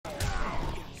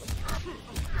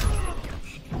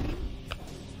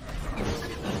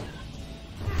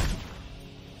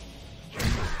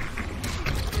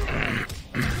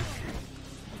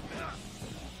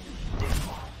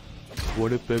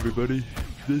What up, everybody?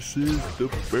 This is the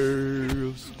Bear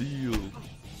of Steel.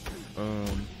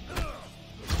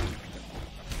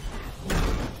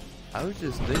 I was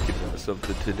just thinking about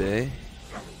something today.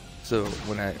 So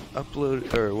when I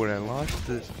launched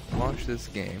this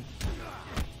game,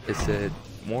 it said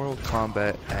Mortal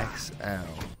Kombat XL,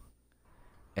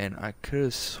 and I could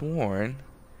have sworn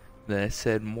that it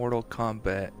said Mortal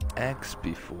Kombat X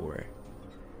before.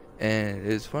 And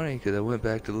it's funny because I went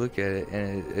back to look at it,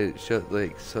 and it showed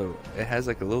so it has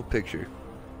like a little picture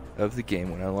of the game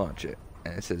when I launch it,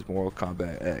 and it says Mortal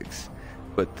Kombat X,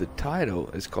 but the title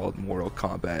is called Mortal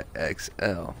Kombat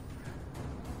XL.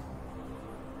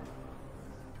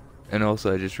 And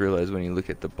also I just realized when you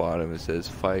look at the bottom, it says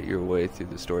fight your way through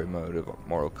the story mode of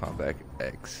Mortal Kombat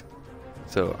X.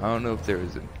 So I don't know if there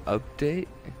was an update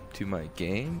to my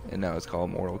game and now it's called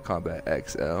Mortal Kombat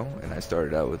XL, and I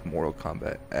started out with Mortal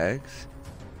Kombat X,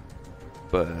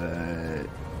 but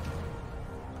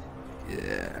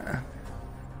yeah,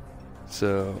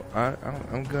 so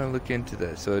I'm gonna look into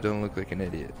that so I don't look like an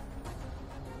idiot,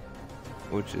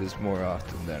 which is more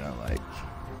often than I like.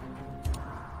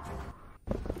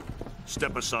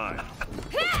 Step aside.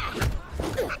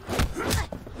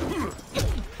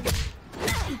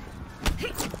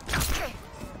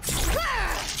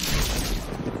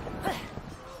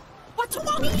 What's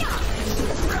wrong here?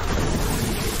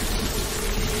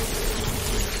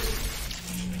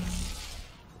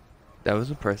 That was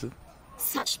impressive.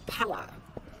 Such power.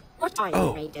 What are you,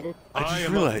 Raiden? I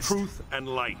am of truth and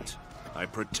light. I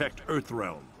protect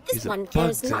Earthrealm. This one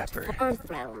cares not for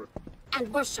Earthrealm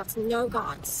and worships no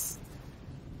gods.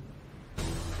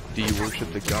 Do you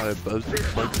worship the god of bug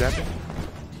zapping?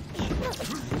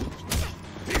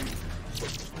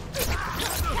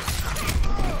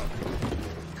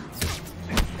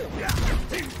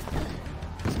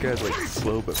 This guy's like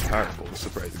slow but powerful,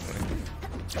 surprisingly.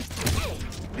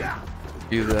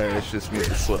 Either that or it's just me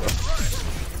that's slow.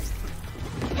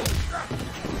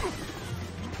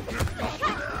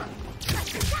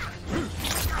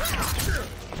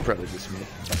 Probably just me.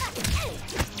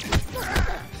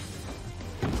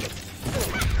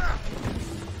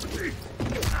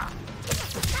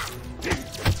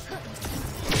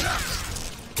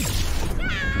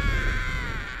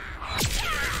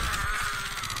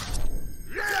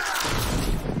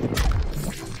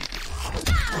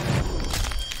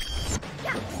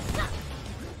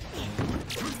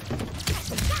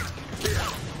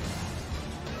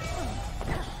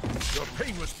 Your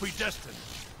pain was predestined.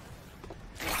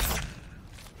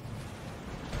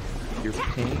 Your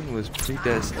pain was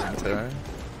predestined, huh?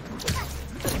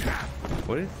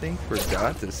 What did Think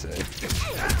forgot to say?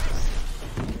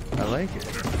 I like it.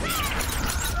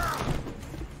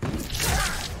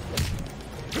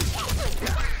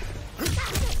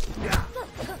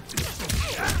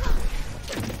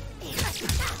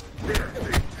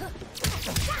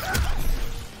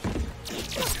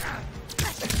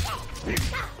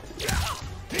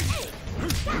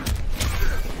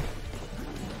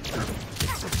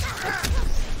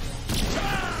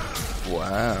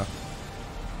 Wow.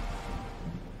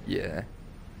 Yeah.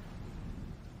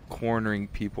 Cornering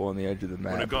people on the edge of the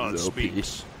map. When a god is OP.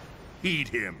 speaks, heed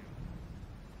him.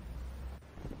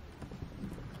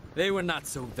 They were not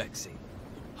so vexing.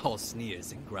 All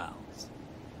sneers and growls.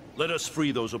 Let us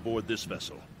free those aboard this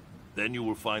vessel. Then you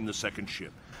will find the second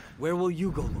ship. Where will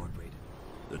you go, Lord Raiden?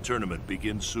 The tournament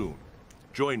begins soon.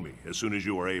 Join me as soon as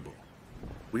you are able.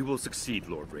 We will succeed,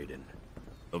 Lord Raiden.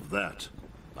 Of that,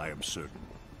 I am certain.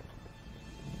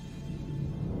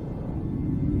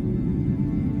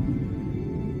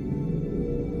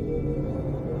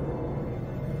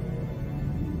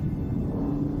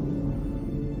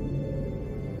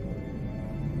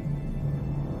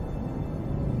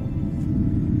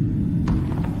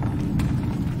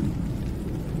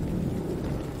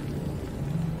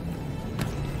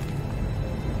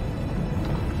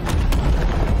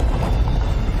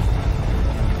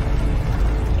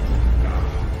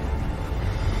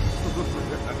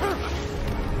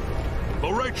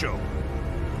 Rachel.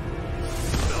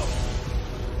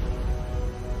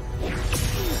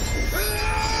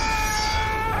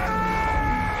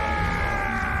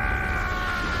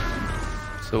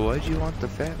 So why'd you want the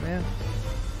fat man?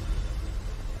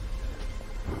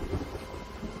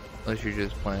 Unless you're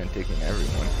just planning on taking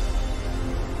everyone.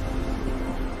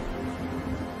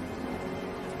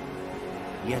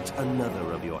 Yet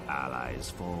another of your allies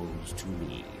falls to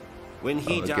me. When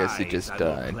he I dies, guess he just I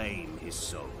died. will claim his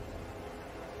soul.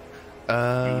 You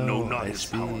know not I his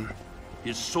see. power.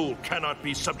 His soul cannot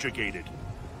be subjugated.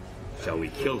 Shall we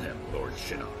kill him, Lord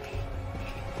Shinnok?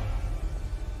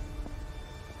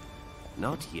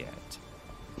 Not yet.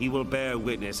 He will bear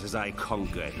witness as I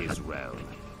conquer his realm.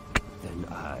 Then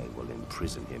I will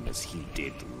imprison him as he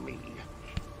did me.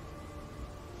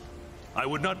 I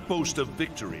would not boast of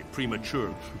victory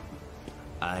prematurely.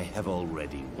 I have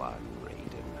already won,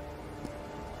 Raiden.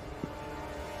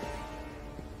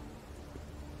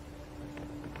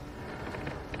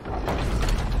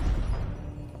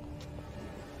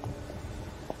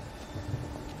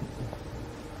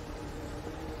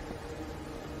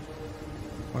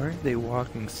 Why are they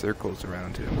walking circles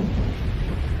around him?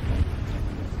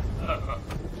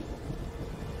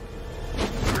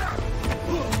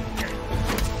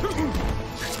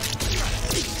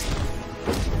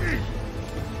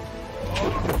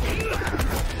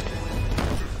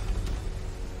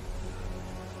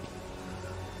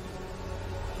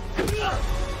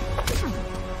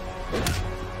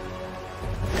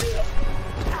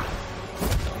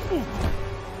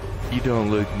 You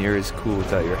don't look near as cool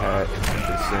without your hat, I'm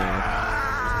just saying.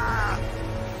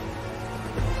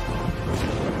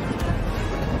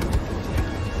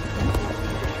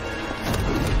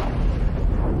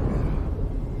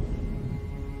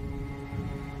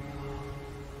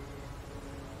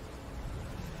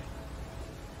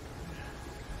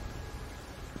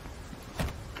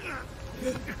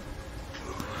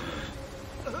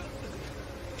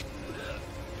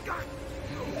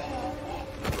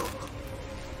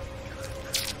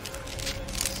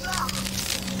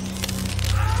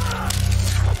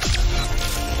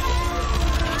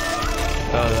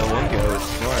 Oh, that one guy was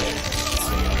smart.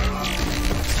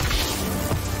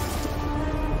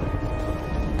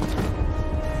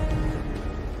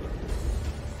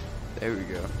 There we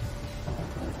go.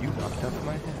 You knocked out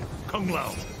my head. Kung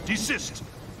Lao, desist!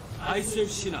 I serve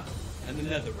Shinnok and the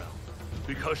Netherrealm.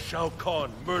 Because Shao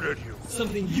Kahn murdered you.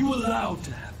 Something you allowed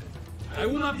to happen. I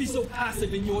will not be so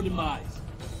passive in your demise.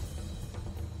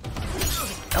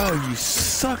 Oh, you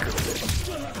sucker bitch.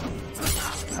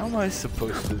 How am I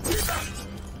supposed to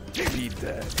beat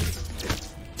that?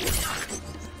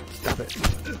 Stop it.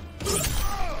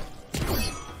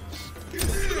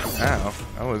 Ow,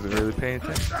 I wasn't really paying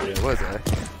attention. Yeah, was I?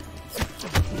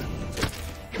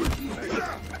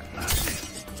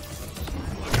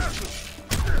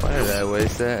 Why did I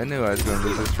waste that? I knew I was going to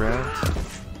lose this round.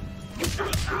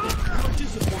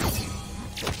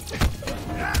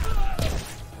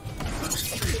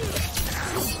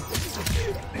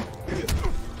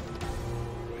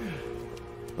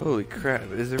 Holy crap,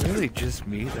 is it really just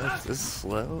me that's this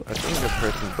slow? I think the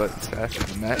person's button's faster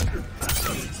than that.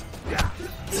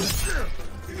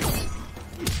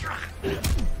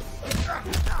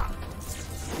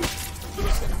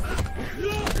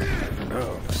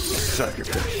 Oh, sucker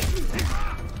bitch.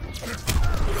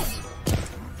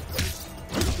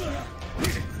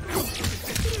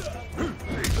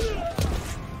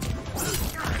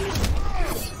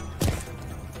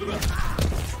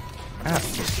 Ah,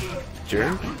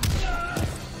 jerk.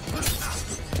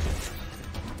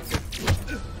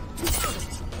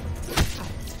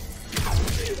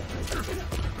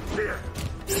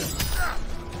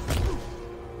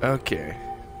 Okay.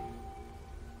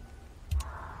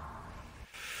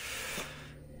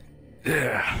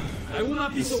 Yeah. I will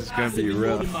not be This so is gonna be passive in your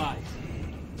rough. demise.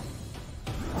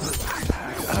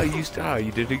 Oh,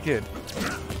 you did it again.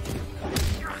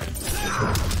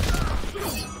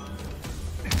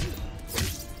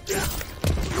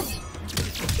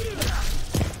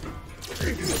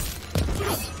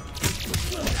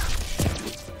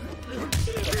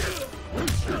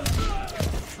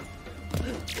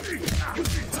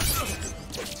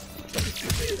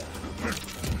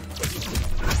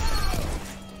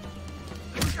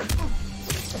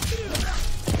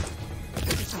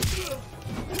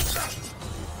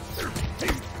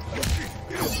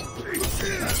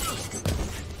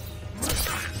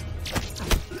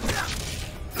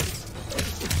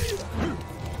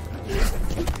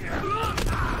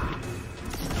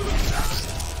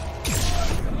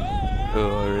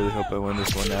 Oh, I really hope I win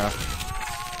this one now.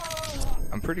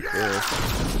 I'm pretty close.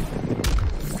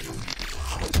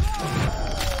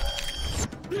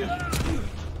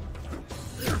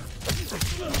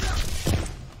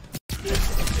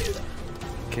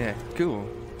 Okay, cool.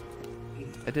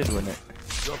 I did win it.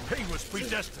 Your pain was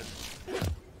predestined.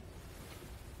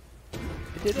 I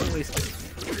didn't waste it.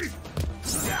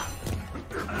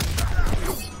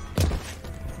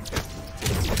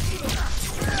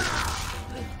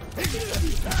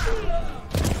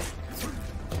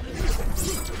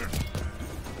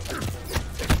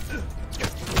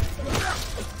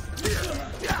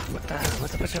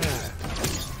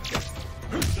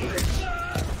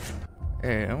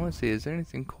 Hey, I want to see, is there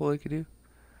anything cool I could do?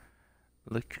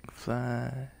 Electric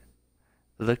fly,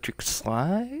 Electric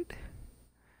slide?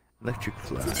 Electric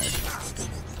slide.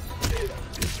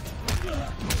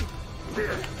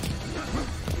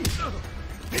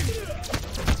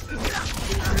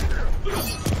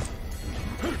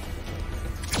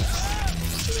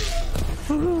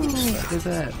 Woohoo! I did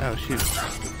that. Oh shoot.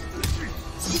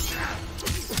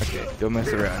 Okay, don't mess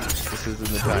around. This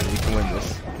isn't the time. You can win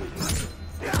this.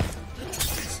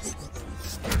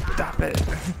 Stop it.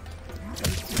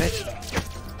 Bitch.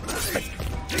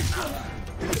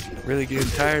 Really getting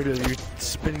tired of your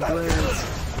spinning blades.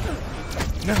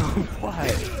 No, why?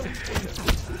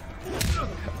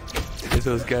 If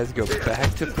those guys go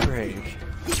back to praying.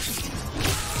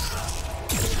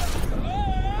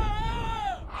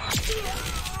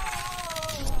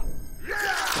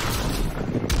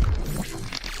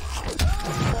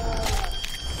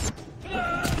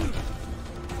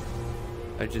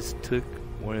 I just took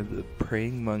one of the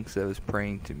praying monks that was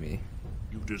praying to me.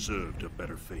 You deserved a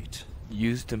better fate.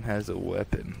 Used him as a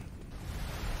weapon.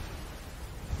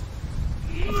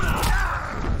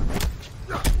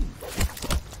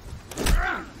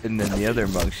 And then the other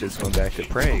monks just went back to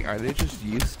praying. Are they just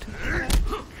used to it?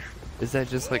 Is that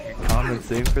just like a common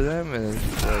thing for them? And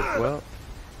it's like, well,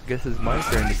 I guess it's my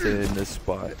turn to sit in this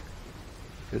spot.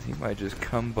 Because he might just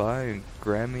come by and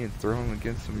grab me and throw him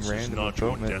against some random opponent. This is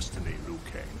not your destiny, Liu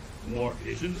Kang. More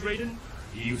visions, Raiden?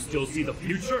 Do you still see the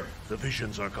future? The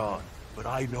visions are gone, but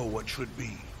I know what should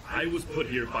be. I was put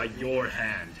here by your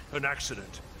hand. An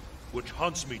accident, which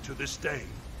haunts me to this day.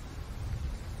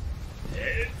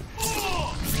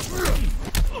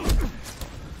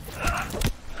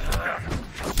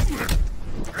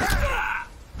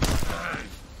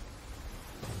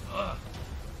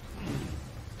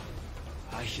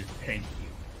 I should thank you.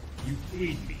 You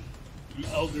freed me. The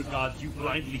elder gods you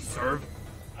blindly serve.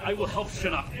 I will help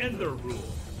Shinnok end their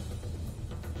rule.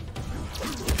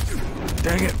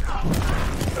 Dang it!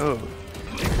 Oh.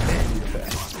 Man, you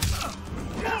fast.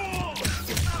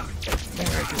 There,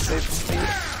 I can save the speed.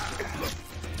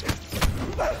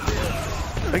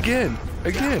 Again!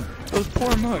 Those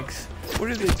poor monks! What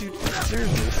do they do to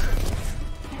deserve this?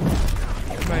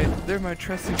 They're my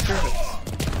trusting servants.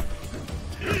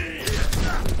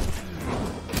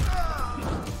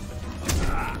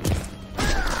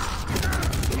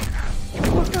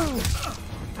 No.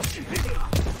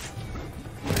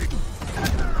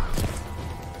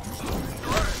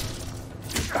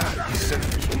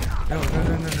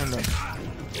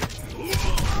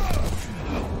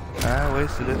 Ah,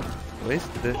 wasted it.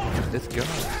 It's gone.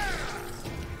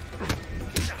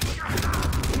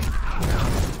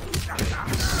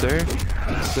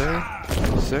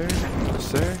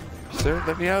 Sir,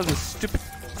 let me out of this stupid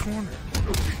corner.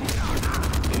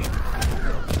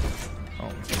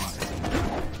 Oh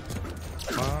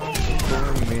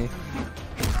my. For me.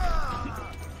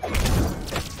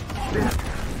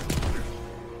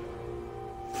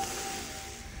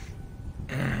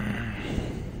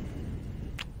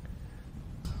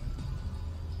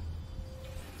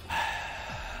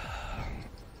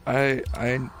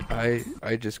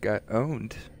 I just got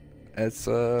owned. That's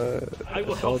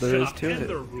all there is to it.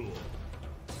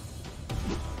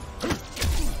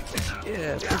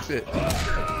 Yeah, fix it.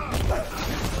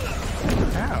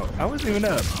 Ow, I wasn't even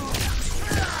up.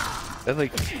 That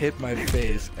like hit my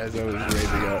face as I was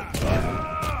raising up.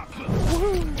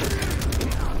 Woohoo!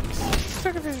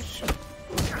 Suck a fish.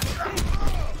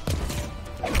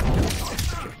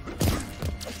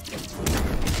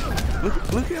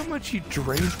 Look at how much he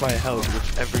drains my health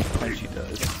with every punch he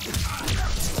does.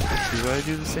 Do I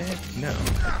do the same? No,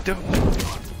 I don't.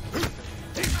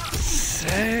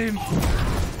 Same.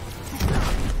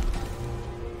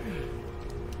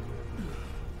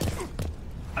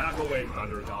 Back away,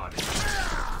 Thunder God.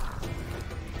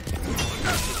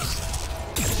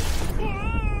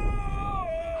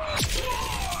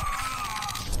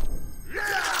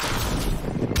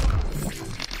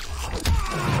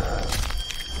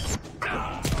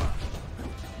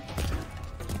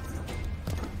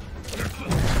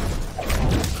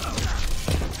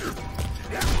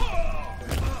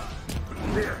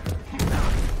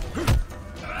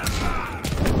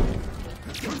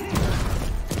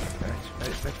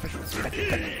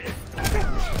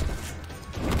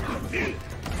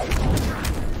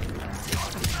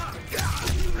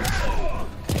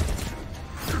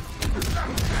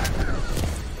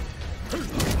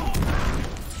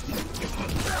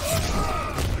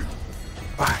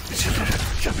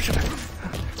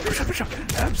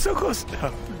 I'm so close.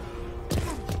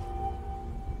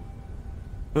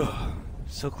 Oh,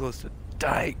 so close to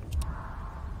dying.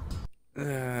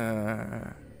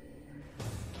 I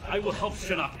will help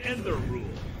Shinnok end their rule.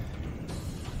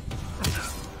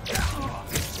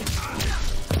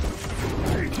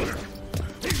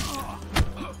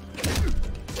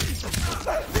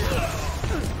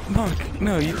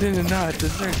 No, you did not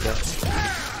deserve that.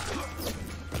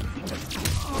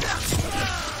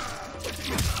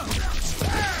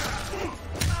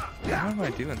 How am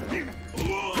I doing that?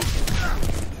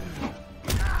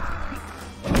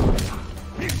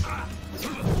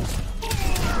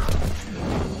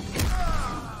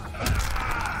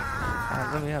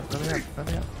 Let me up, let me up, let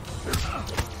me up.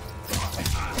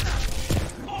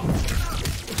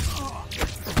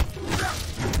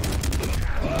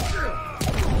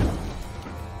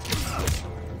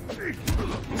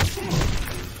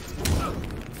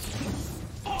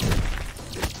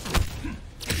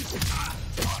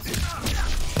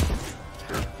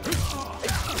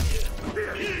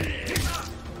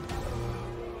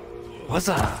 What's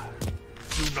up?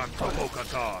 Do not provoke a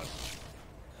god.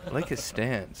 I like his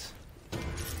stance.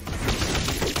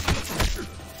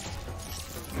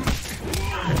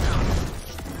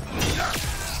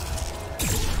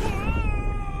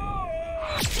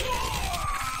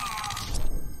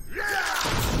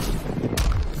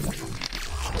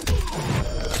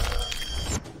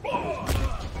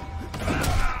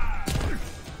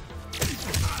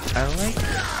 I like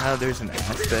how there's an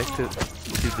aspect to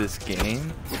this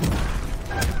game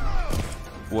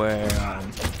where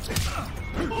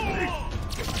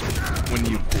when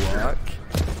you block,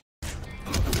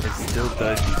 it still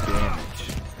does you damage.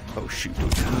 Oh shoot,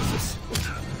 who's this?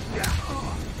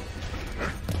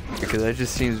 Because that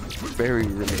just seems very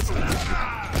realistic.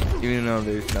 Even though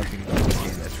there's nothing about this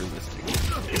game that's realistic.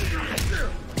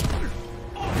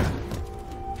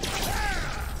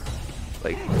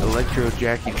 Like Electro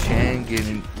Jackie Chan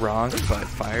getting rocked by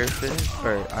Fire Fist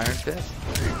or Iron Fist.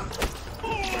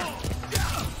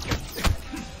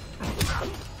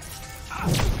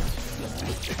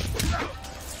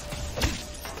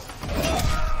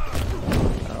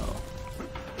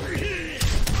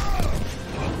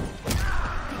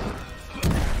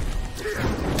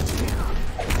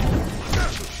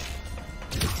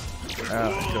 Oh,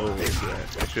 I totally did that.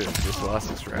 I should have just lost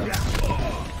this round.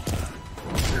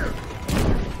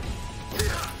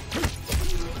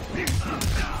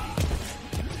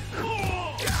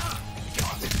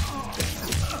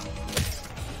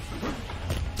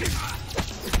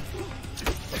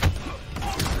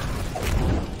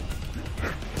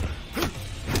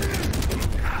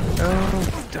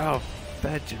 Oh,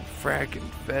 fetching, fracking,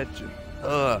 fetching.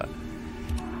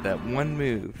 That one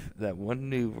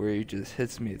move where he just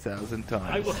hits me 1,000 times.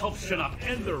 I will help Shinnok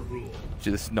end their rule.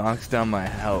 Just knocks down my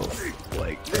health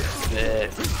like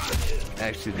this.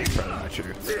 Actually, that's probably not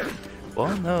true.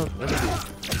 Well, no, let's see.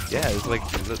 Yeah, it's like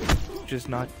just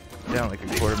knocked down like a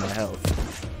quarter of my health.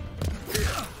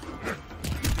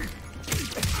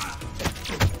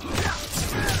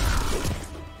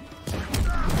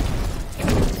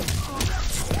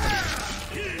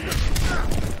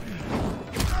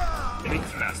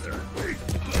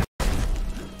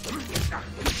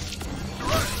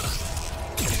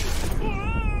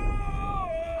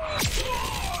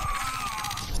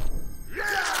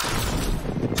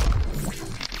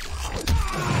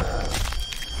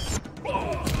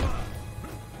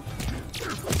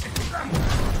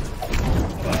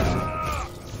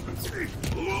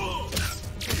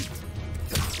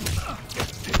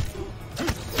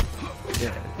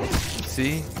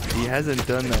 See? He hasn't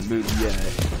done that move yet.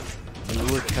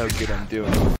 And look how good I'm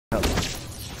doing.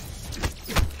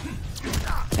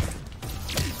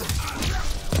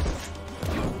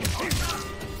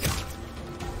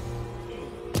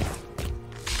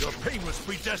 Your pain was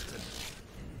predestined.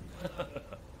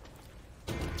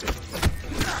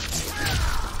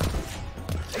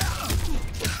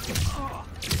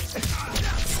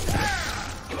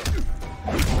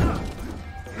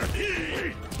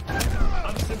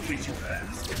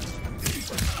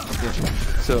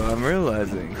 So I'm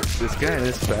realizing this guy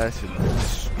is fast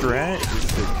enough. Strat is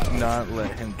to not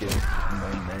let him get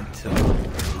momentum.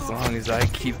 As long as I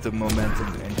keep the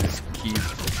momentum and just keep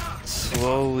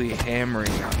slowly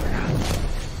hammering on him.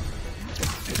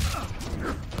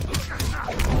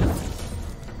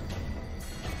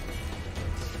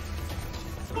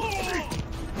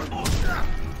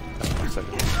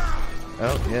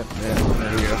 Oh, yep, yeah,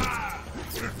 there we go.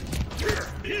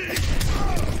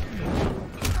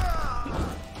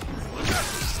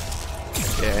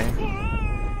 Okay.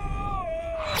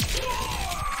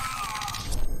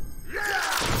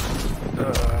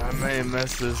 I may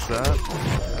mess this up.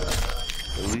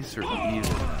 At least we're even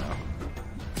now.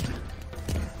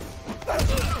 Oh,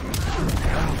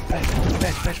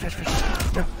 fetch.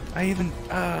 No, I even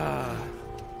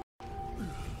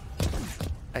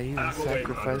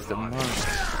sacrificed a monk.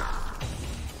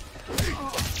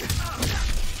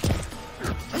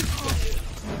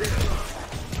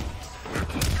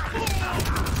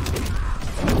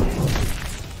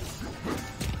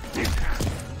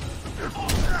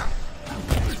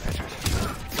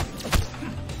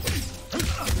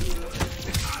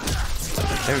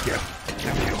 There we go.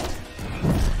 There we go.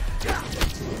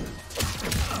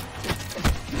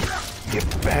 Get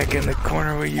back in the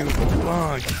corner where you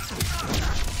belong.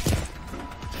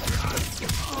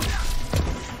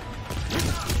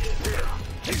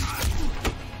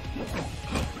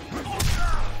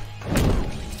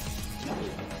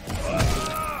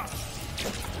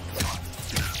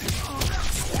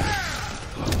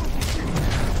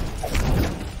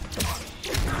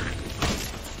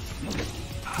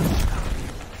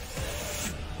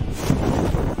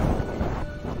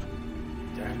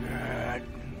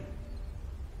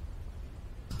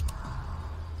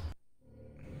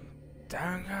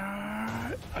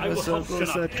 I will help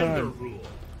Shinnok end their rule.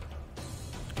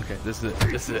 Okay, this is it.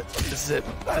 This is it. This is it.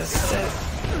 This is it.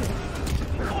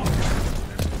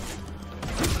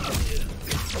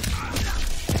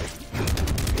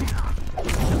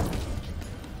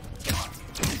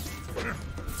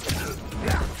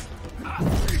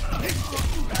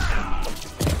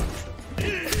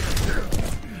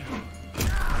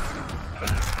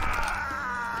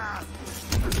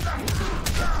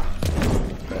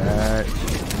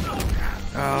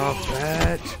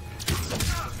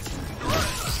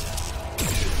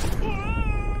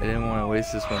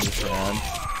 This one this round,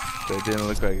 so it didn't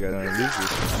look like I was gonna lose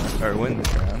this round, or win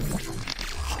this round.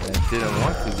 And I didn't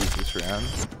want to lose this round,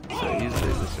 so I used it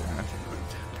this round.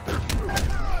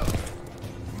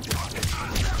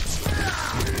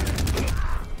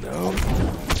 No.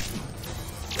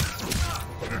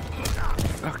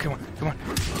 Oh, come on, come on.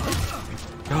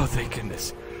 Oh, thank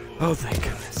goodness. Oh, thank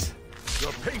goodness.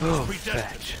 Oh,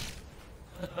 fetch.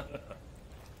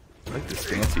 I like the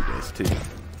stance he does, too.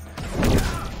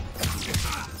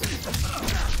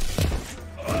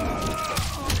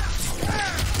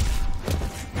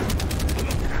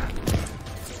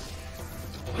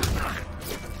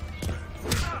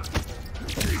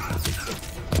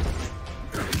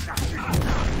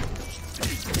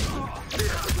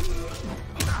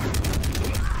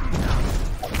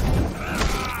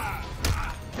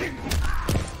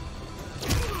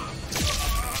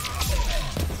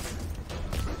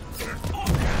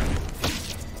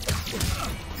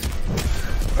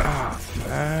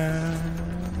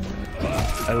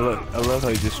 I love how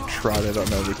he just trotted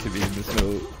on over to me in this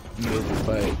middle of the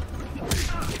fight.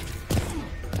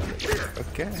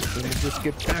 Okay, let me just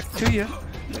get back to you.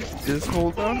 Just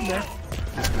hold on there.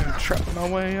 I'm trotting my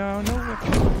way on over.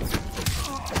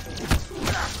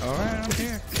 Alright, I'm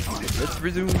here. Let's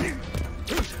resume.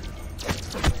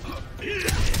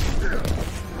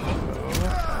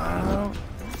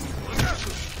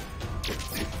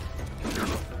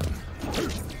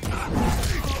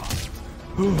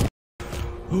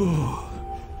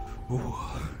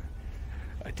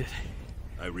 I did it.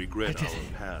 I regret our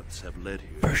paths have led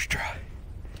here. First try.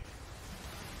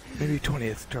 Maybe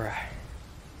 20th try.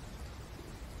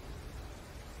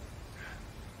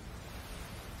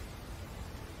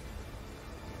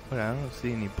 But I don't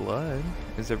see any blood.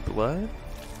 Is there blood?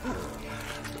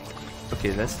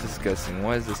 Okay, that's disgusting.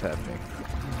 Why is this happening?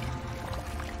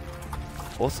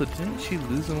 Also, didn't she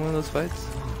lose in one of those fights?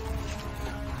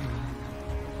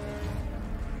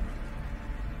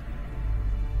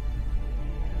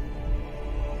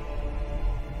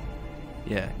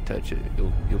 Yeah, touch it.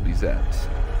 You'll be zapped.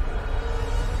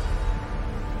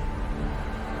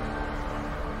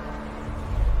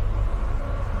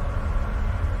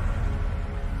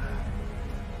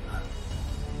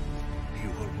 You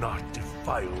will not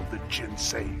defile the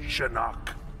Jinsei, Shinnok.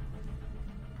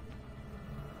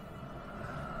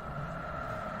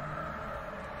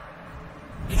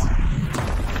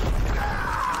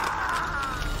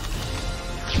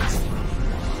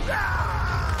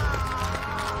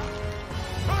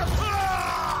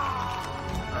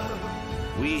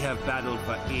 We have battled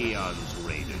for eons,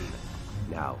 Raiden.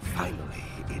 Now, finally,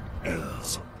 it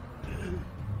ends.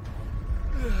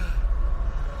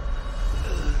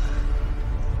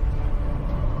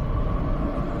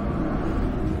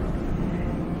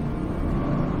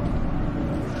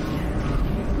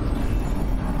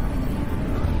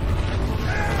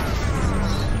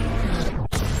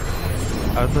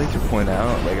 I would like to point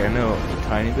out, like, I know a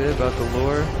tiny bit about the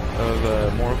lore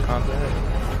of Mortal Kombat.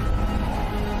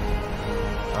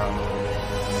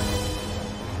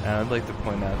 And I'd like to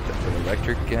point out that the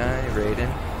electric guy,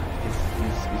 Raiden,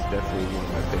 he's definitely one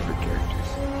of my favorite characters.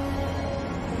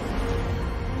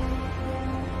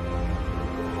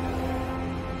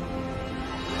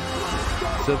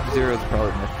 Sub-Zero is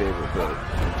probably my favorite, but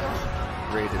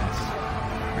Raiden's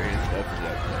definitely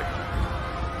up there.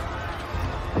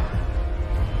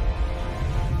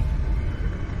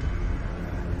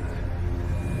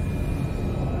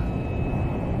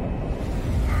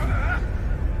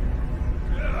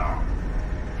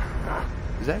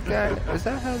 Is that guy? Is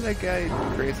that how that guy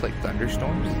creates like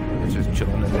thunderstorms? He's just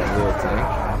chilling in that little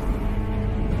tank.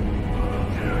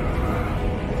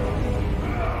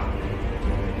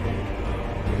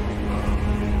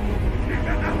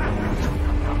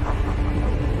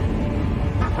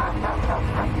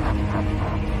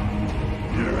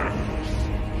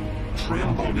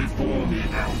 Tremble before me,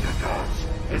 Elder Gods,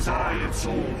 as I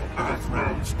absorb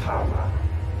Earthrealm's power.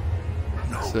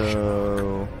 No,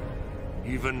 So,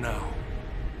 even now,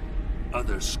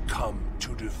 others come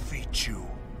to defeat you.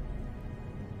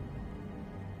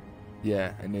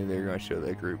 yeah, I knew they were going to show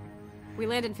that group. We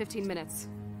land in 15 minutes.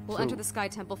 We'll So- enter the Sky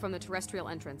Temple from the terrestrial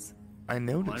entrance. I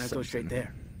noticed Why not go straight something.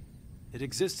 there? It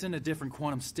exists in a different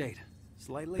quantum state.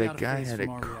 Slightly That out of guy phase had a from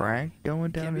our reality. crack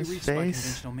going down Can't be his reached by face.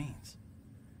 conventional means.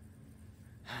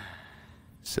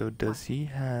 So does he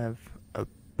have a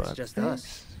butt just face?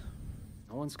 us.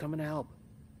 No one's coming to help.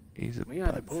 He's a We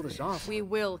either butt pull this face. off. We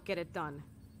will get it done.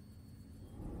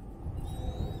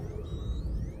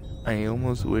 I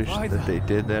almost wish Why that the they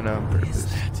did that on Is purpose.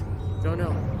 that? Don't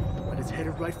know, but it's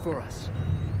headed right for us.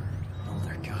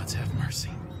 Elder gods have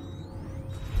mercy.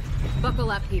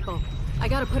 Buckle up, people. I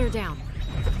gotta put her down.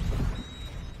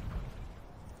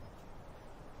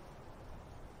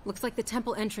 Looks like the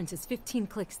temple entrance is 15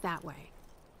 clicks that way.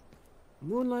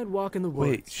 Moonlight walk in the woods.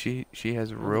 Wait, she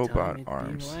has All the robot time it'd be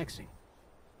arms. relaxing.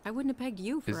 I wouldn't have pegged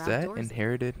you for Is that outdoorsy.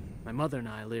 inherited? My mother and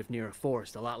I lived near a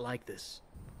forest a lot like this.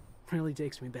 Really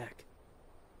takes me back.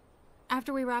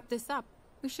 After we wrap this up,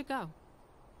 we should go.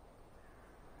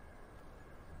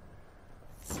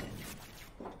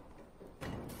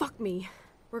 Fuck me.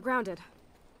 We're grounded.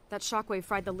 That shockwave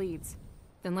fried the leads.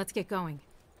 Then let's get going.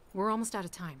 We're almost out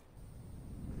of time.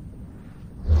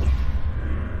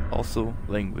 Also,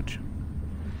 language.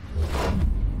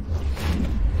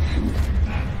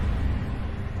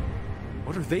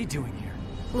 What are they doing here?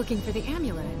 Looking for the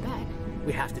amulet, I bet.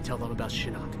 We have to tell them about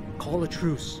Shinnok. Call a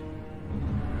truce.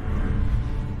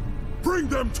 Bring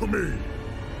them to me!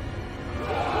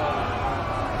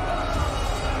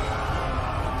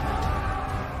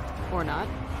 Or not.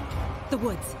 The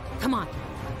woods. Come on.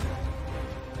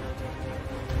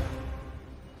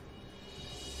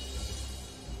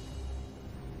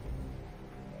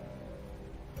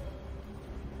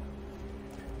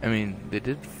 I mean, they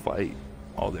did fight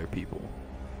all their people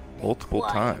multiple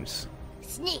times.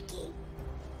 Sneaky.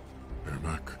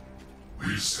 Ermac,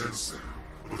 we sense them,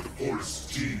 but the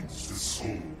forest teems with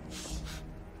souls.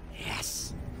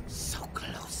 Yes, so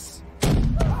close.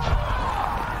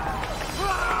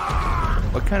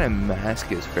 What kind of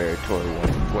mask is Ferritor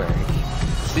wearing?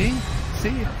 See? See?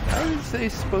 How is they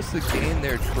supposed to gain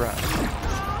their trust?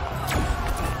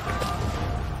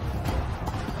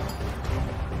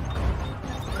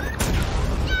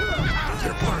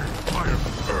 They're playing fire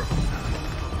from Earth.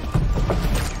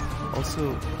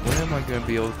 Also, when am I going to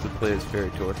be able to play as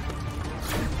Ferritor?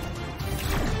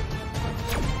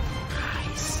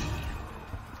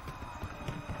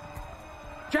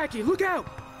 Jacqui, look out!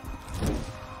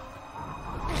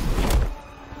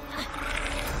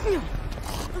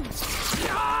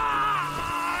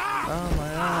 Oh,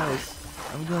 my eyes.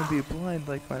 I'm going to be blind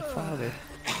like my father.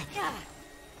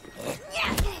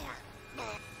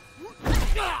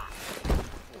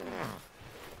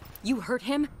 You hurt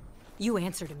him? You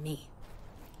answer to me.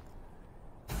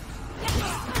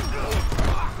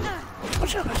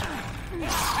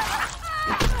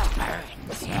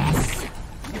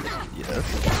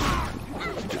 Yes.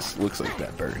 Just looks like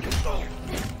that bird.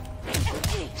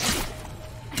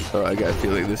 Oh, I got a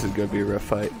feeling this is going to be a rough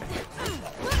fight.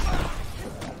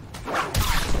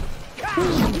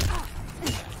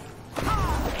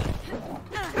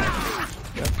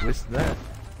 Yep, missed that.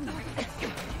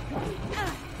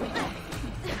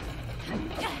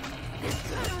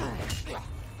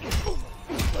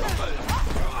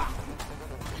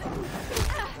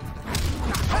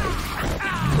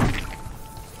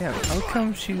 Yeah, how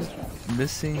come she's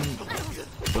missing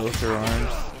both her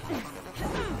arms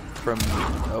from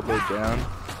the elbow down?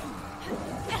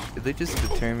 Did they just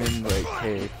determine, like,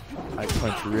 hey, I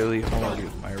punch really hard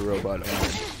with my robot arm.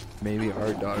 Maybe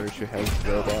our daughter should have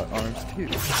robot arms too.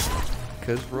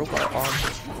 Because robot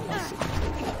arms are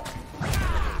awesome.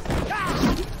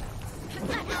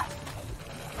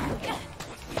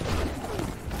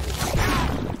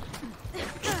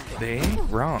 They ain't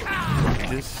wrong.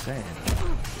 I'm just saying.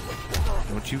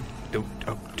 Don't,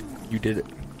 oh, you did it.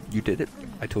 You did it.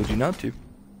 I told you not to.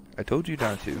 I told you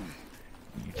not to.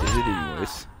 You did it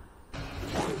anyways.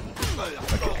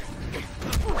 Okay.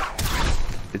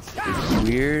 it's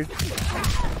weird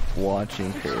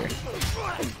watching her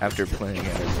after playing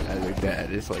as her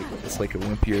dad. It's like a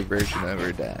wimpier version of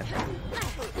her dad.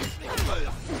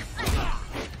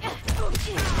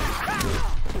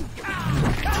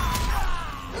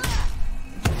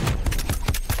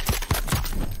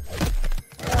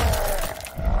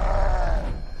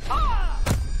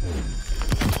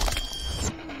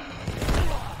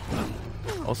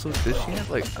 Also, does she have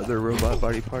like other robot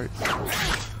body parts?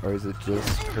 Or is it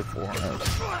just her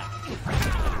forearms?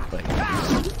 Like,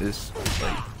 this,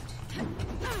 like,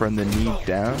 from the knee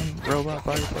down robot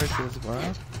body parts as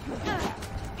well?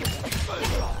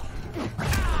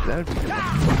 That would be good.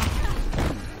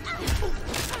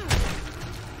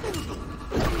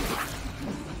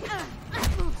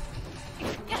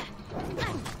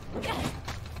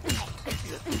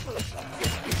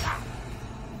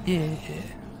 Yeah.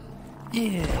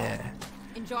 Yeah.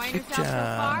 Enjoying Good yourself so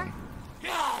far?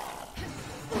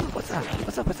 What's up?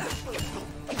 What's up? What's up?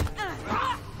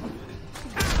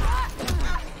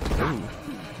 Ooh,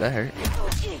 that hurt.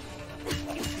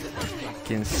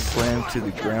 Getting slammed to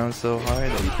the ground so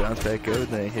hard that you bounce back out and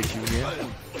then it hits you again.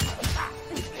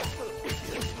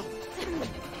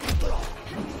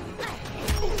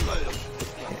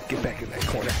 Yeah, get back in that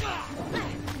corner.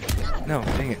 No,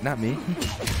 dang it, not me.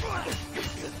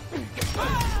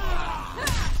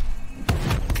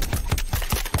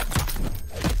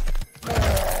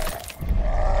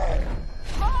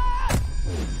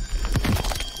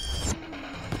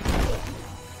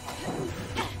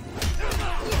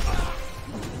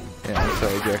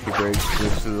 Sorry, Jacqui Briggs.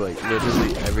 This is like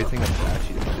literally everything about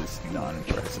you is just not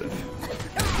impressive.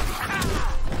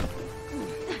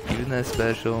 Even that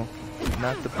special,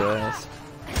 not the best.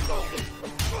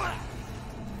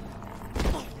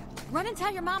 Run and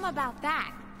tell your mama about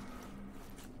that.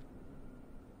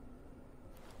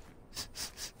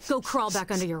 Go crawl back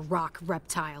under your rock,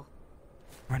 reptile.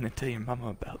 Run and tell your mama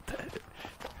about that.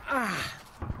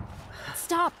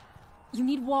 Stop! You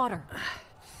need water.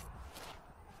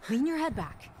 Lean your head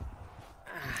back.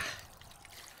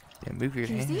 Yeah, move your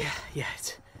hand. Yeah,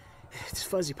 it's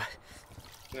fuzzy, but...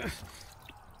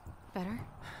 Better?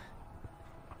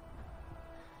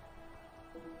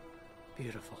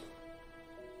 Beautiful.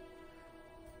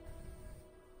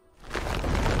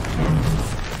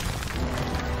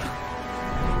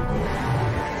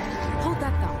 Hold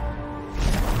that thought.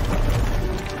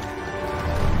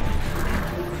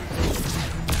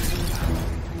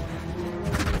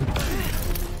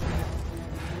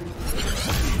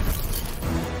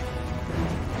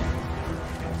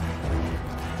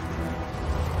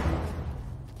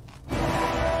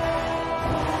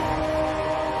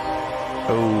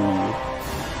 Oh.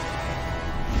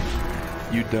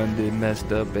 You done did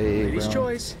messed up, babe. Lady's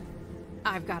choice.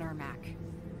 I've got our Mac.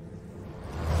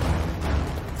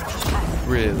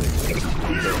 Really?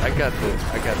 I got the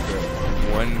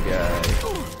one guy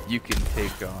you can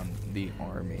take on the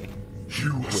army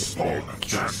You have with their spawned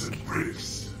Jacqui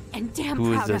Briggs. And damn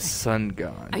who proud is of a it. sun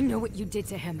god. I know what you did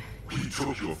to him. We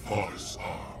took your father's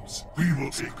arms. We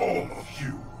will take all of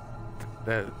you.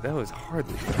 That was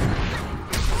hardly fair.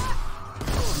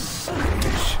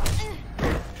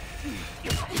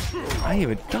 I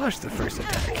even dodged the first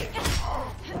attack.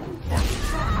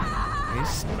 He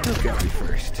still got me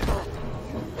first.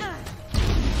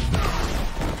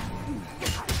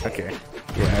 Okay.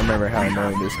 Yeah, I remember how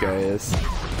annoying this guy is.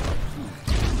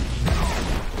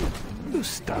 Ooh,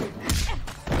 stop.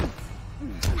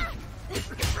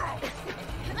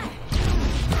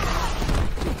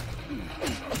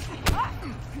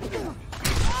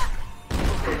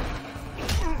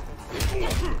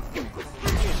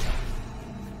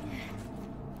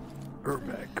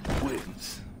 Ermac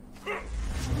wins.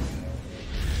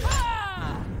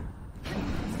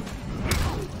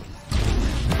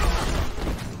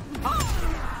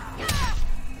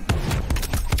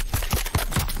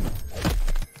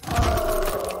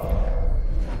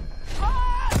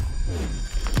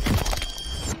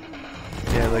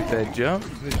 Yeah, like that jump.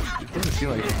 It doesn't seem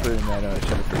like he's putting that on a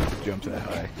shot for it to jump that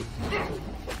high.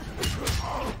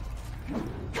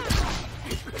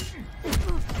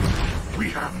 We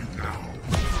have you now.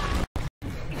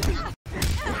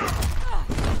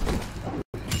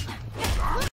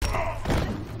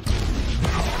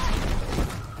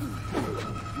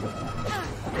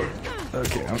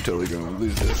 Okay, I'm totally going to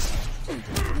lose this.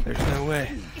 There's no way.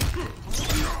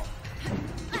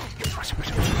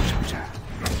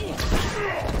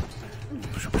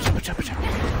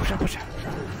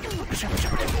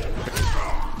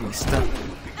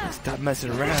 Stop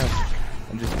messing around.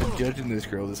 I've just been judging this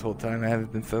girl this whole time. I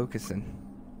haven't been focusing.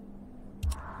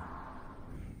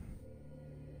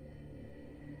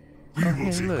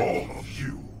 will take look. all of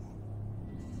you.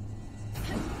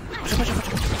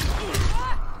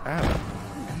 Ow.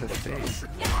 In the face.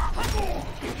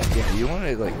 Yeah, you want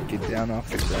to like get down off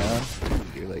the ground?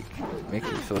 You're like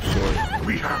making me feel short.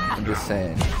 I'm just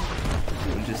saying.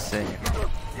 I'm just saying.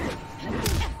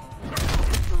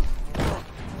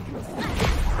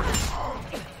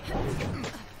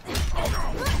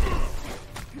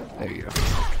 There you go.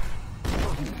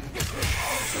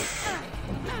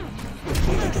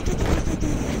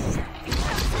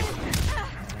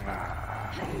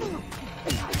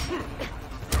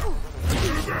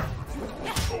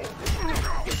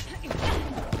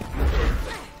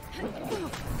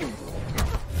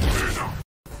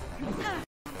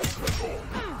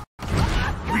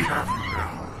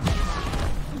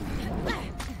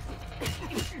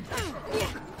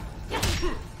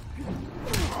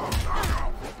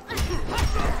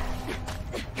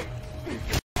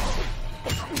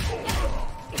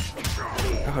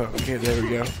 Okay, there we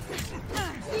go.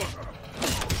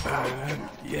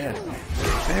 Yeah,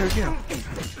 there we go.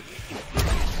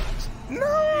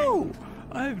 No!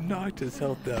 I've knocked his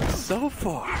health down so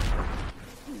far.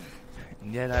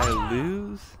 And yet I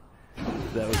lose?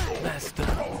 That was messed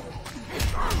up.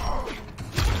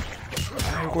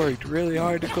 I worked really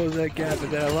hard to close that gap,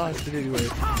 but then I lost it anyway.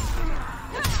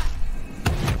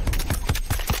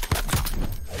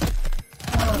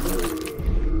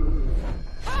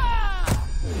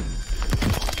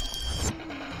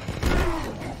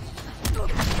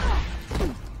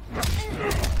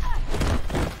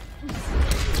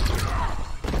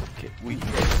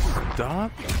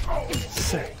 Stop.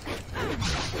 Sick.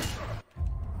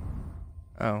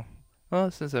 Oh. Well,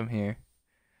 since I'm here.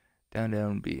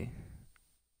 Down B.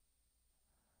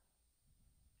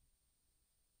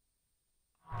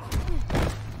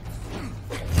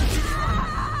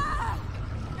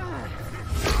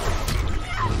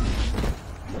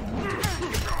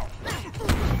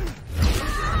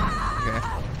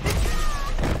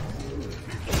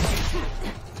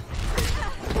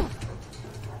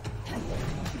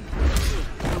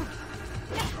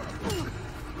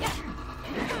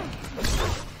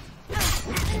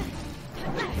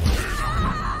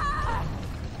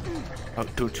 Oh,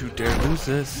 don't you dare lose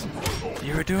this.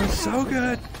 You were doing so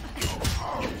good.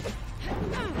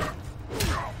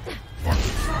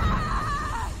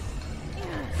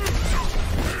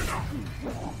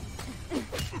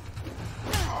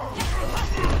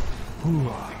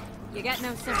 You got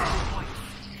no sympathy points.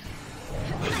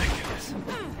 Ridiculous.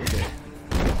 Okay.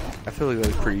 I feel like that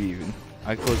was pretty even.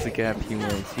 I closed the gap, he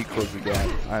wins. He closed the gap,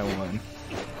 I won.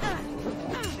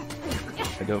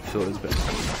 I don't feel as bad.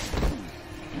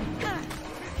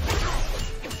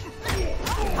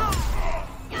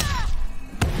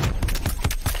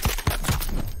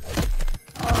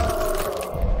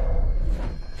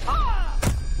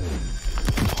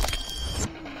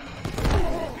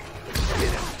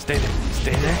 Stay there.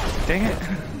 Stay there. Dang it.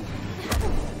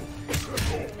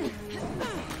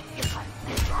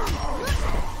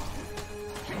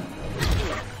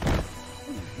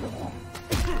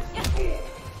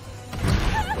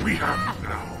 We have you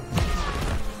now.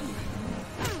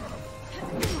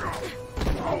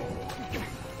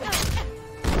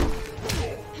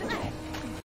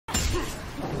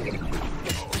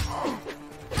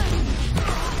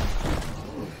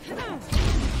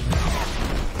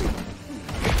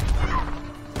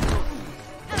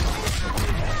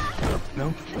 No.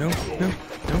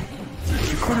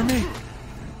 You corner me.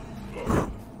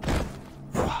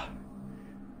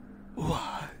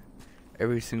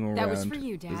 Every single That round was for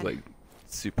you, Dad. was like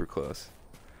super close.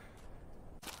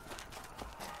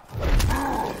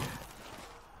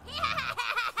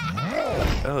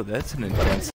 Oh, that's an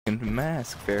intense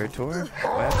mask, Ferritor.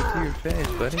 What happened to your face,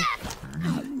 buddy?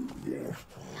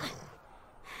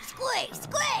 Squeeze,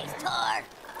 Tor!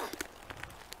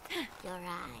 Your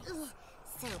eyes,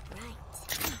 so bright.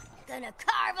 Gonna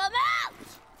carve them out!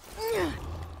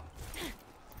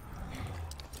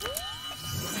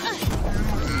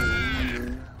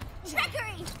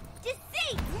 Trickery!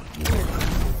 Deceit!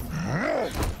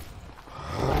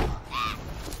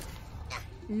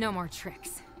 No more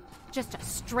tricks. Just a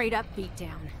straight up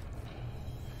beatdown.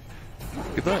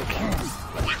 Good luck.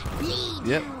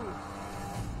 Yep.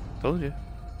 Told you.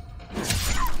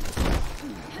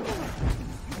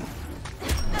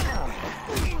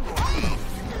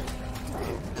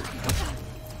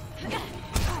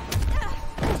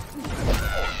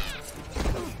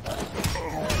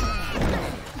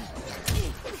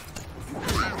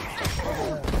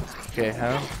 Okay,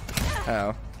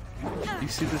 how? You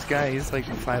see this guy? He's like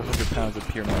 500 pounds of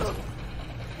pure muscle.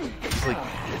 He's like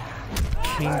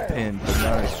kingpin, but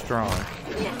not as strong.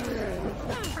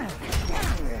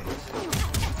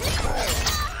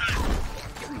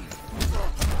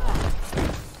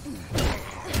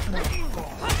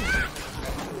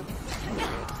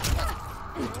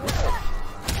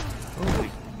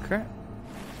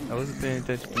 paying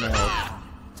attention to my health.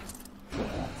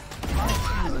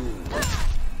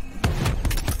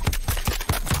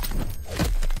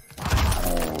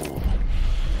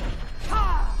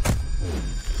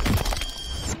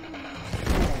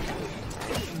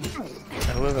 I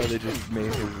love how they just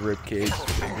made his ribcage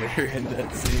bigger in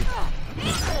that scene.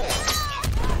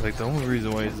 Like, the only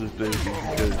reason why he's this big is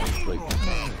because he's, like,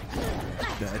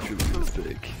 naturally this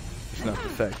big. It's not the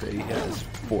fact that he has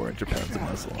 400 pounds of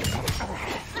muscle on him.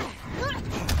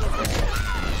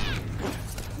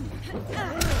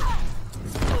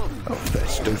 Oh,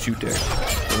 fetch, don't you dare.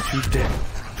 Don't you dare.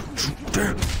 Don't you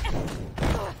dare.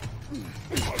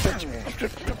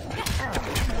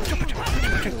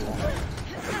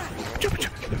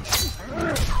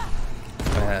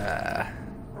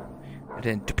 I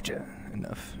didn't dip it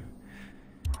enough.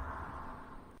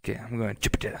 Okay, I'm going to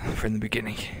chip it from the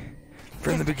beginning.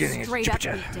 From the beginning, straight up beat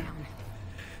down.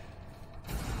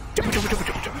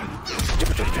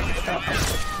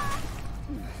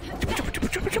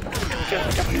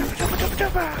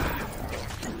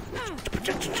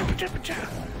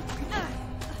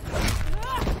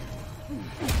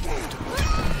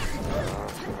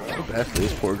 Feel bad for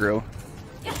this poor girl.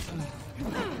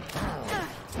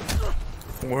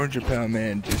 400-pound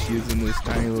man just using this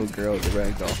tiny little girl as a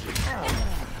ragdoll.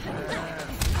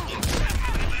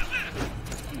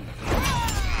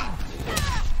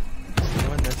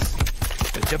 Doing this.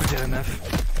 Gotta jump it enough.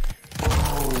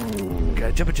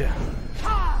 Gotta jump it.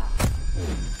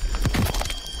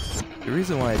 The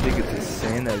reason why I think it's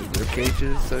insane that his ribcage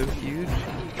is so huge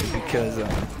is because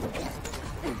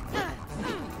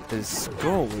his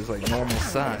skull was like normal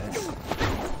size.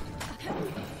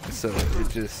 So it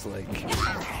just like it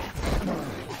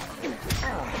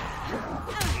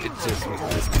just was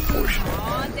disproportionate.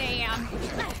 Oh damn!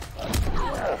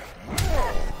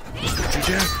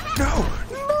 No!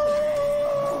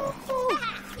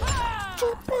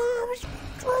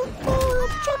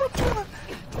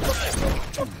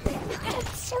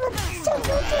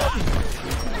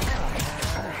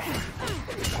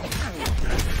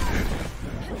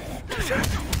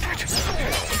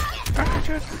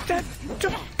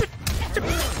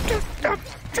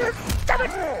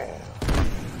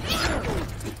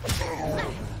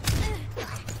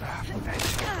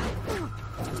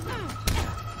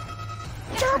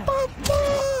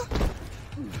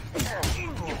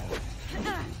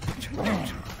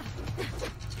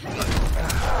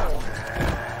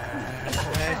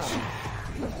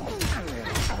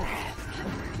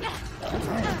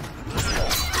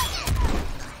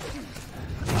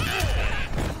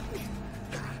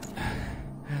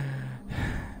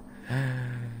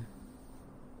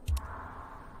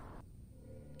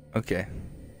 Okay.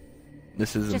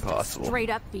 This is just impossible. A straight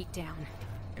up beat down.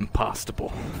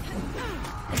 Impossible.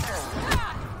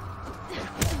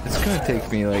 It's gonna take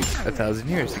me like 1,000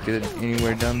 years to get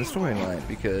anywhere down the storyline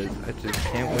because I just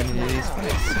can't win any of these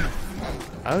fights.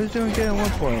 I was doing good at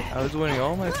one point. I was winning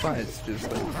all my fights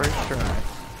just like first try.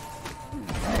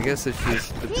 I guess it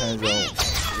just depends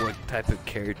on what type of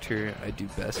character I do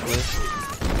best with.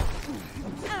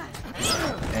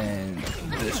 And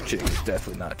this chick is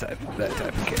definitely not that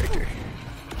type of character.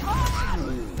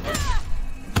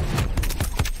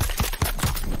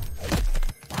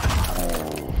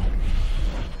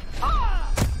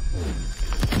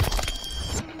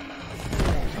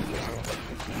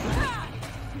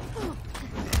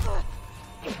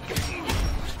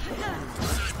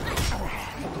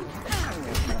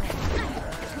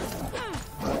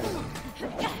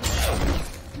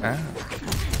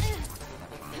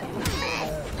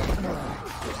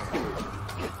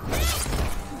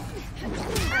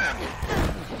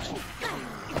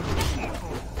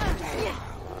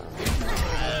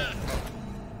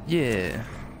 Yeah.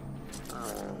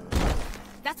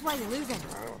 That's why you're losing.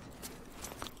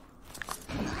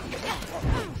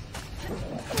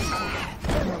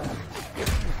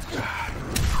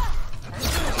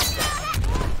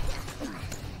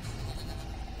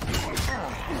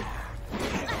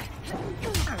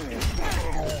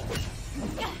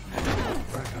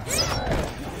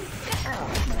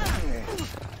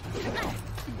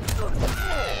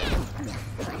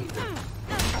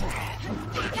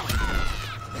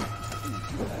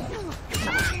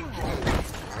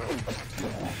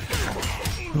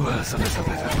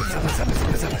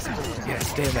 Yeah,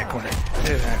 stay in that corner.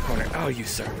 Stay in that corner. Oh, you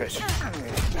starfish.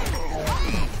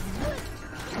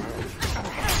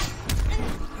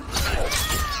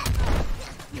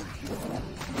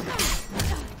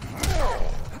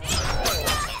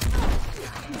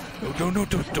 No,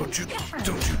 don't you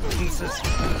lose this.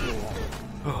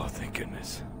 Oh, thank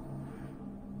goodness.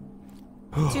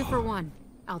 2 for 1.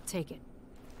 I'll take it.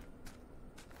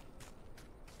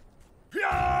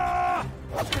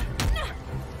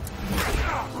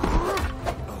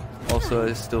 Also,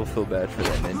 I still feel bad for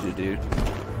that ninja dude.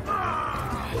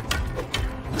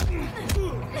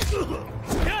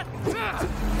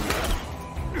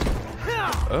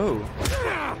 Oh.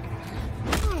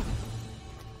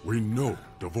 We know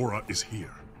Devora is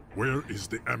here. Where is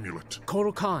the amulet?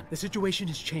 Kotal Khan, the situation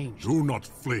has changed. Do not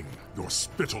fling your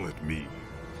spittle at me.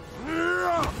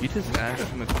 You just asked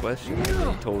him a question and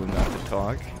then told him not to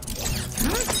talk.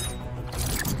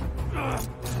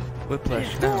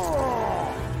 Whiplash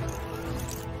now.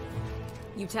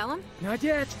 You tell him? Not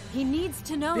yet. He needs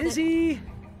to know Busy.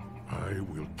 I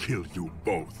will kill you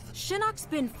both. Shinnok's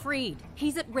been freed.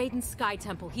 He's at Raiden's Sky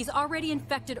Temple. He's already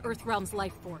infected Earthrealm's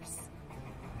life force.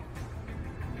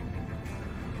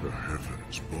 The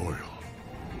heavens boil.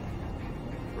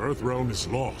 Earthrealm is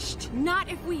lost. Not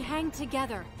if we hang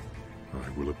together. I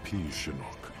will appease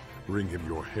Shinnok. Bring him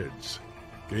your heads.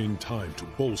 Gain time to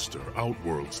bolster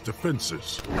Outworld's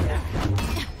defenses.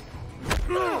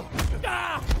 Oh,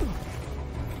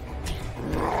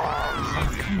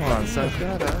 come on,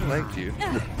 Sakata. I liked you.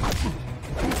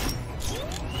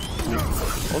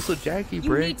 Also, Jacqui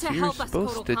Briggs, you're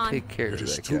supposed to take care of that guy. It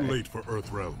is too late for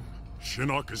Earthrealm.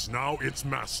 Shinnok is now its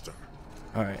master.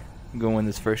 Alright, I'm going to win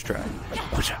this first try.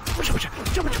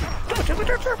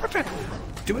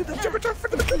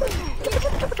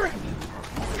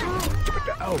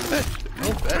 Oh, fetch!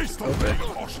 Oh, fetch! Oh,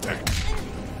 fetch!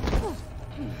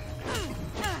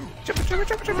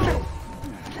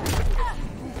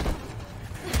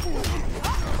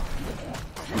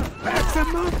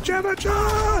 Maximum Jabba!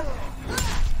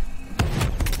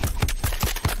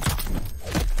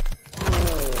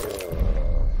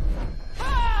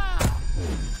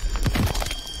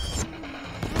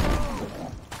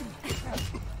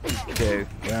 Okay,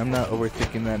 when I'm not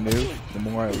overthinking that move, the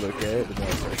more I look at it, the more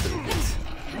pressure it gets.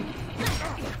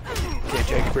 Okay,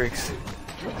 Jacqui Briggs.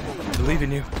 I believe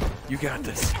in you. You got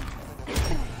this.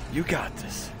 You got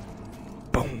this.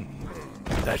 Boom.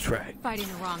 That's right. Fighting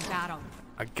the wrong battle.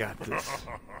 I got this.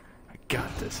 I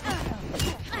got this.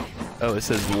 Oh, it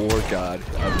says War God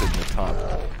up in the top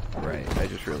right. I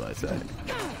just realized that.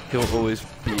 He'll always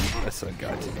be a sun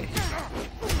god to me.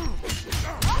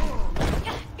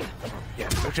 Yeah,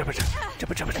 this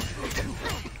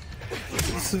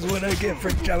is what I get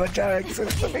for Jabba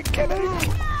since the beginning.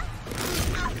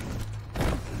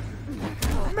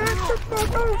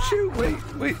 Oh shoot! Wait!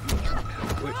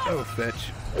 Oh,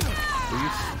 fetch!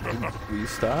 Will you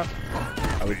stop?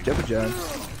 I was Jabba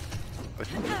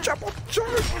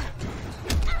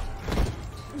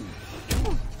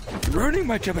You're ruining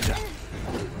my Jabba.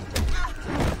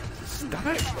 Stop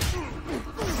it!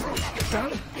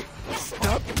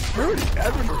 Stop ruining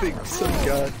everything, son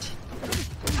god.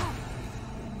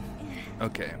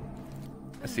 Okay,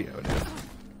 I see how it is.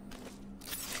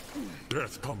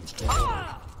 Death comes to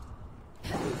all.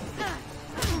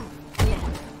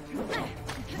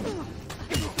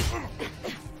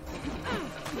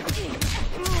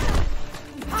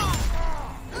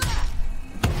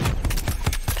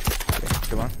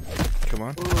 Come on. Come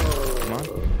on.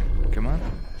 Come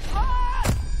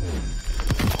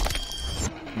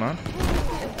on.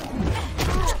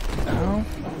 Ow.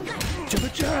 Jabba.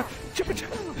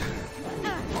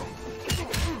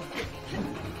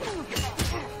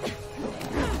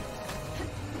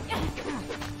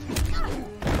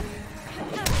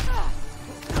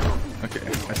 Okay,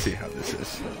 I see how this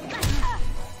is.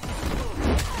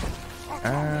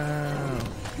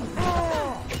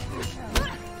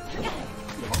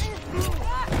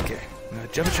 Okay, no,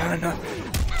 Jabba, no.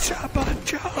 Jabba.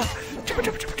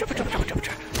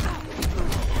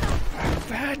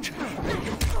 Fetch.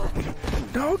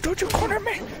 No, don't you corner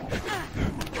me.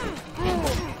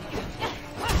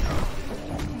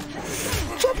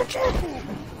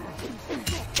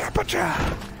 Jabba.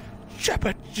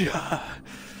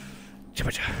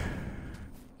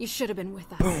 You should have been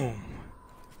with us. Boom.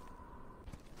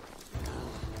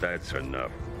 That's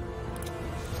enough.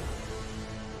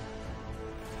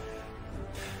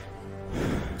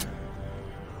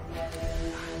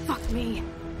 Fuck me.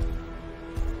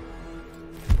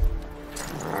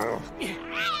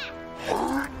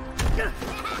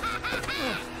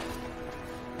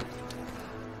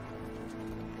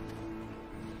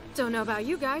 Don't know about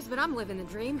you guys, but I'm living the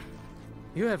dream.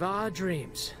 You have odd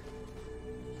dreams.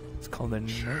 It's called a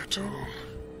nurture.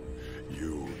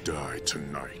 You die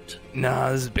tonight.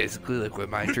 Nah, this is basically like what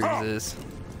my dreams is.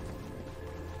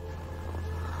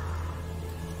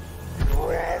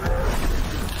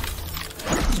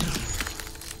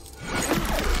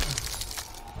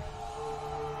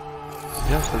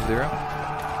 Yeah, Sub-Zero.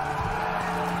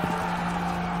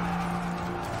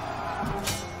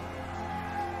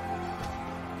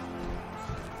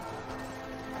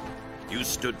 You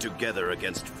stood together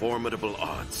against formidable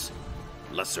odds.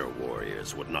 Lesser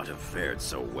warriors would not have fared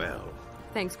so well.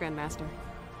 Thanks, Grandmaster.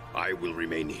 I will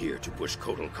remain here to push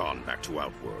Kotal Khan back to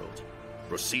Outworld.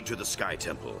 Proceed to the Sky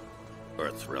Temple.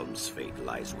 Earthrealm's fate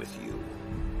lies with you.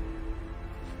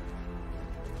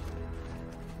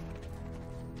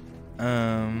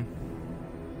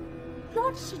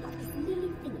 Lord Shinnok is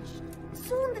nearly finished.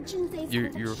 Soon the Jinsei's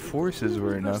Your forces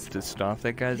were enough to stop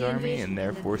that guy's army, and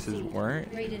their forces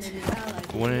weren't.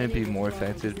 Wouldn't it be more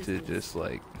effective to just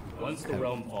like Once the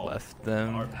realm falls, left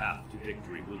them, our path to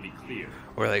victory will be clear.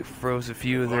 or like froze a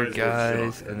few of their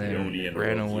guys and then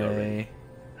ran away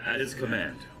At his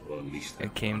command, we'll unleash them.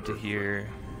 and came to here?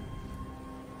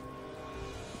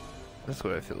 That's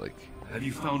what I feel like. Have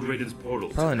you found Raiden's portal?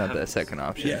 Probably not that second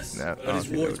option. Yes, No, I but don't his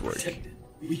think that ward's would work. protected.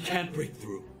 We can't break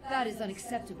through. That is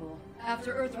unacceptable.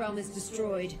 After Earthrealm is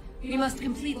destroyed, we must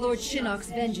complete Lord Shinnok's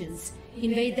vengeance,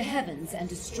 invade the heavens, and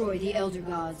destroy the Elder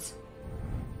Gods.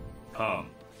 Come.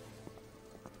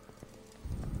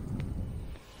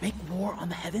 Make war on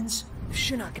the heavens? If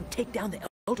Shinnok can take down the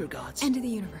Elder Gods. End of the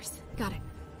universe. Got it.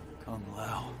 Kung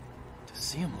Lao, to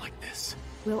see him like this.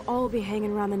 We'll all be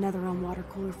hanging around the Netherrealm water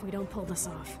cooler if we don't pull this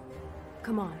off.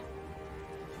 Come on.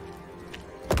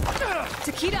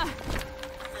 Takeda!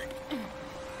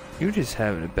 You're just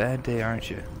having a bad day,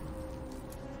 aren't you?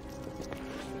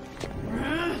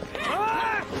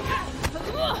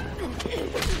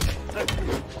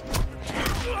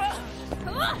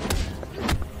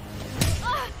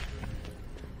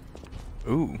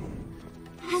 Ooh.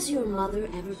 Has your mother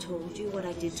ever told you what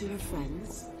I did to her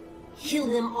friends? Kill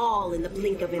them all in the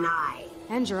blink of an eye.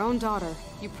 And your own daughter.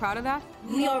 You proud of that?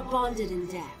 We are bonded in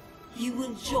death. You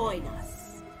will join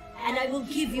us. And I will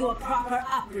give you a proper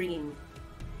upbringing.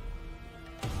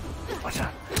 Okay,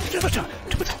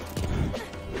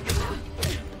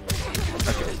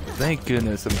 thank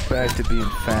goodness I'm back to being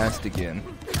fast again.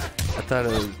 I thought I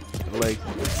would like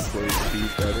slow speed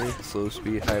better, slow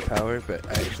speed, high power, but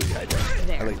actually I don't.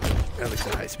 There. I like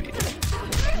the high speed.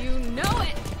 You know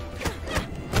it!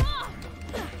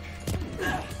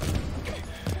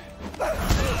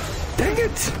 Dang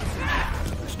it!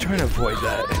 I was trying to avoid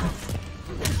that.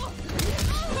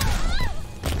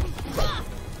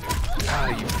 Ah,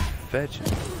 you fetching,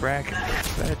 fracking,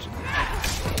 fetching.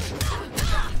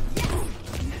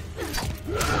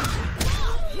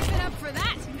 Keep it up for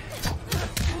that!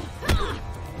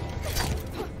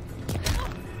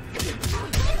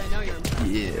 I know you're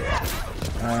impressed. Yeah.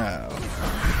 Ow.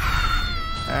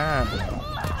 Ow.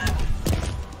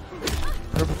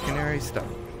 Purple Canary, stop.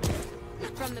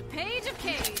 From the page of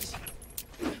Cage.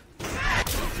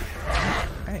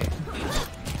 Hey.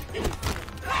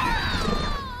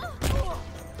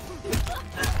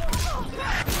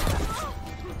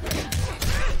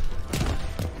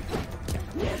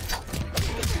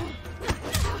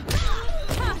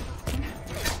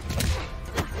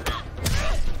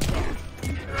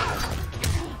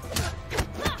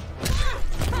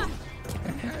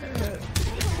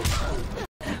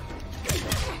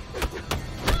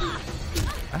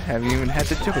 I haven't even had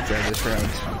the triple drive this round.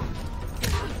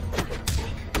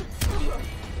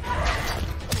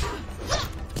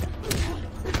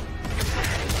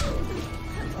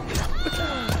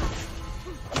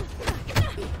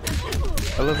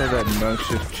 I love how that monk's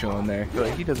just chilling there.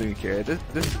 Like, he doesn't even care. This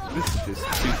is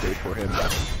just Tuesday for him.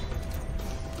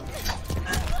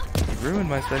 He ruined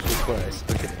my special class.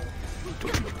 Look at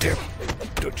it.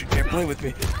 Don't you dare play with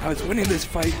me. I was winning this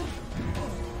fight.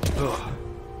 Ugh.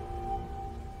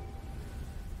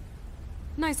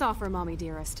 Nice offer, Mommy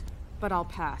dearest, but I'll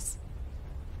pass.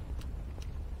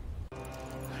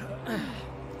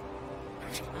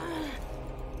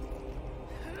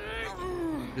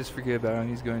 Just forget about him,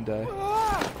 he's going to die.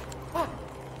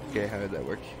 Okay, how did that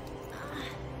work?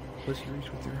 Plus you reach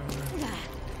with your arm.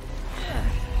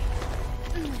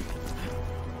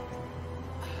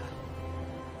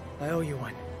 I owe you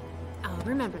one. I'll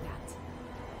remember that.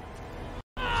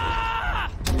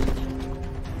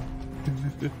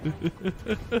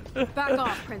 Back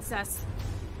off, princess.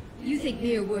 You think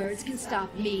mere words can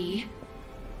stop me?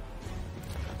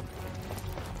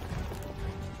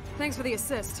 Thanks for the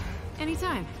assist.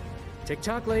 Anytime.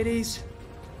 TikTok, ladies.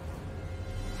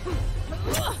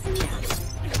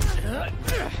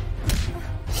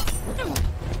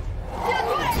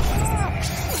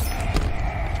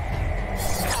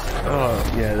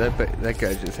 Oh, yeah, that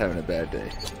guy's just having a bad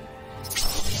day.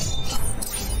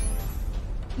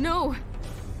 No!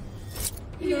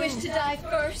 You wish to die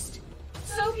first?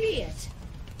 So be it.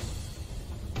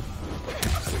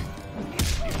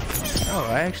 Oh,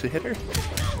 I actually hit her?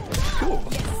 Cool.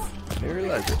 Didn't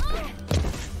realize it.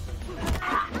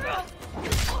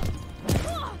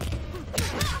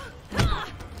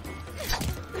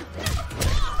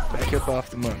 Back up off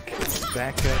the monk.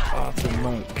 Back up off the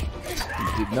monk. You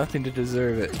did nothing to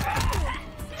deserve it.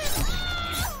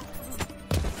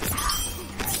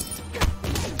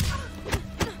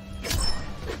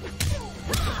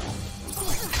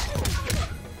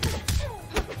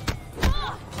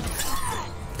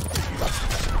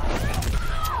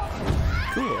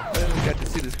 Cool. I haven't got to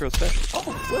see this girl special.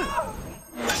 Oh, flip!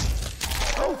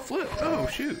 Oh, flip! Oh,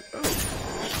 shoot! Oh.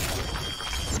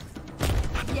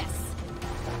 Yes.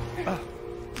 Oh.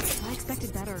 I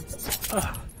expected better. I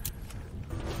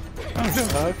don't know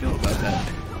how I feel about that.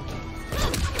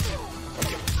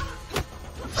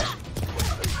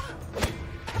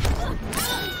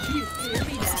 You fear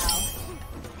me now.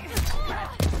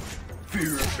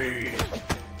 Fear me.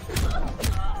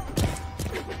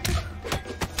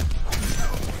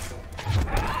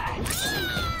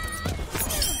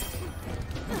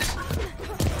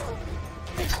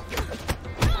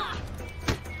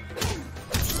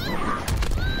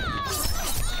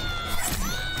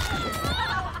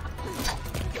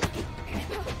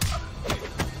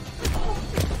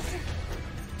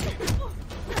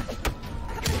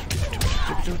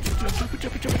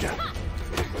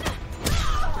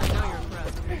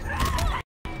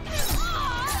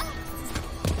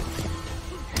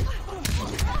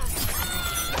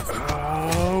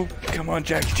 Oh, come on,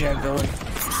 Jackie Chan villain.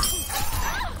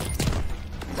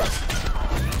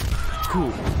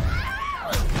 Cool.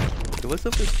 So what's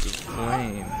up with the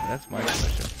flame? That's my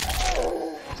question.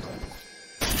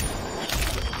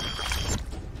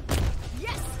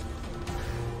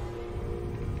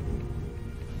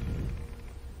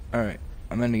 Alright,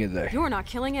 I'm gonna get there. You're not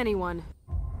killing anyone.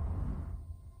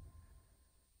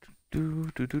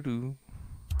 Do do do do.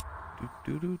 Do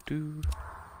do do do.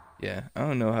 Yeah, I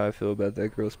don't know how I feel about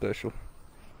that girl special.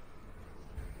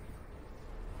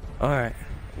 Alright,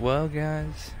 well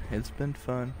guys, it's been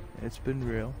fun. It's been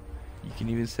real. You can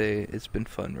even say it's been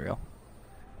fun real.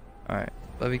 Alright,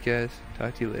 love you guys.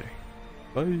 Talk to you later.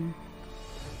 Bye.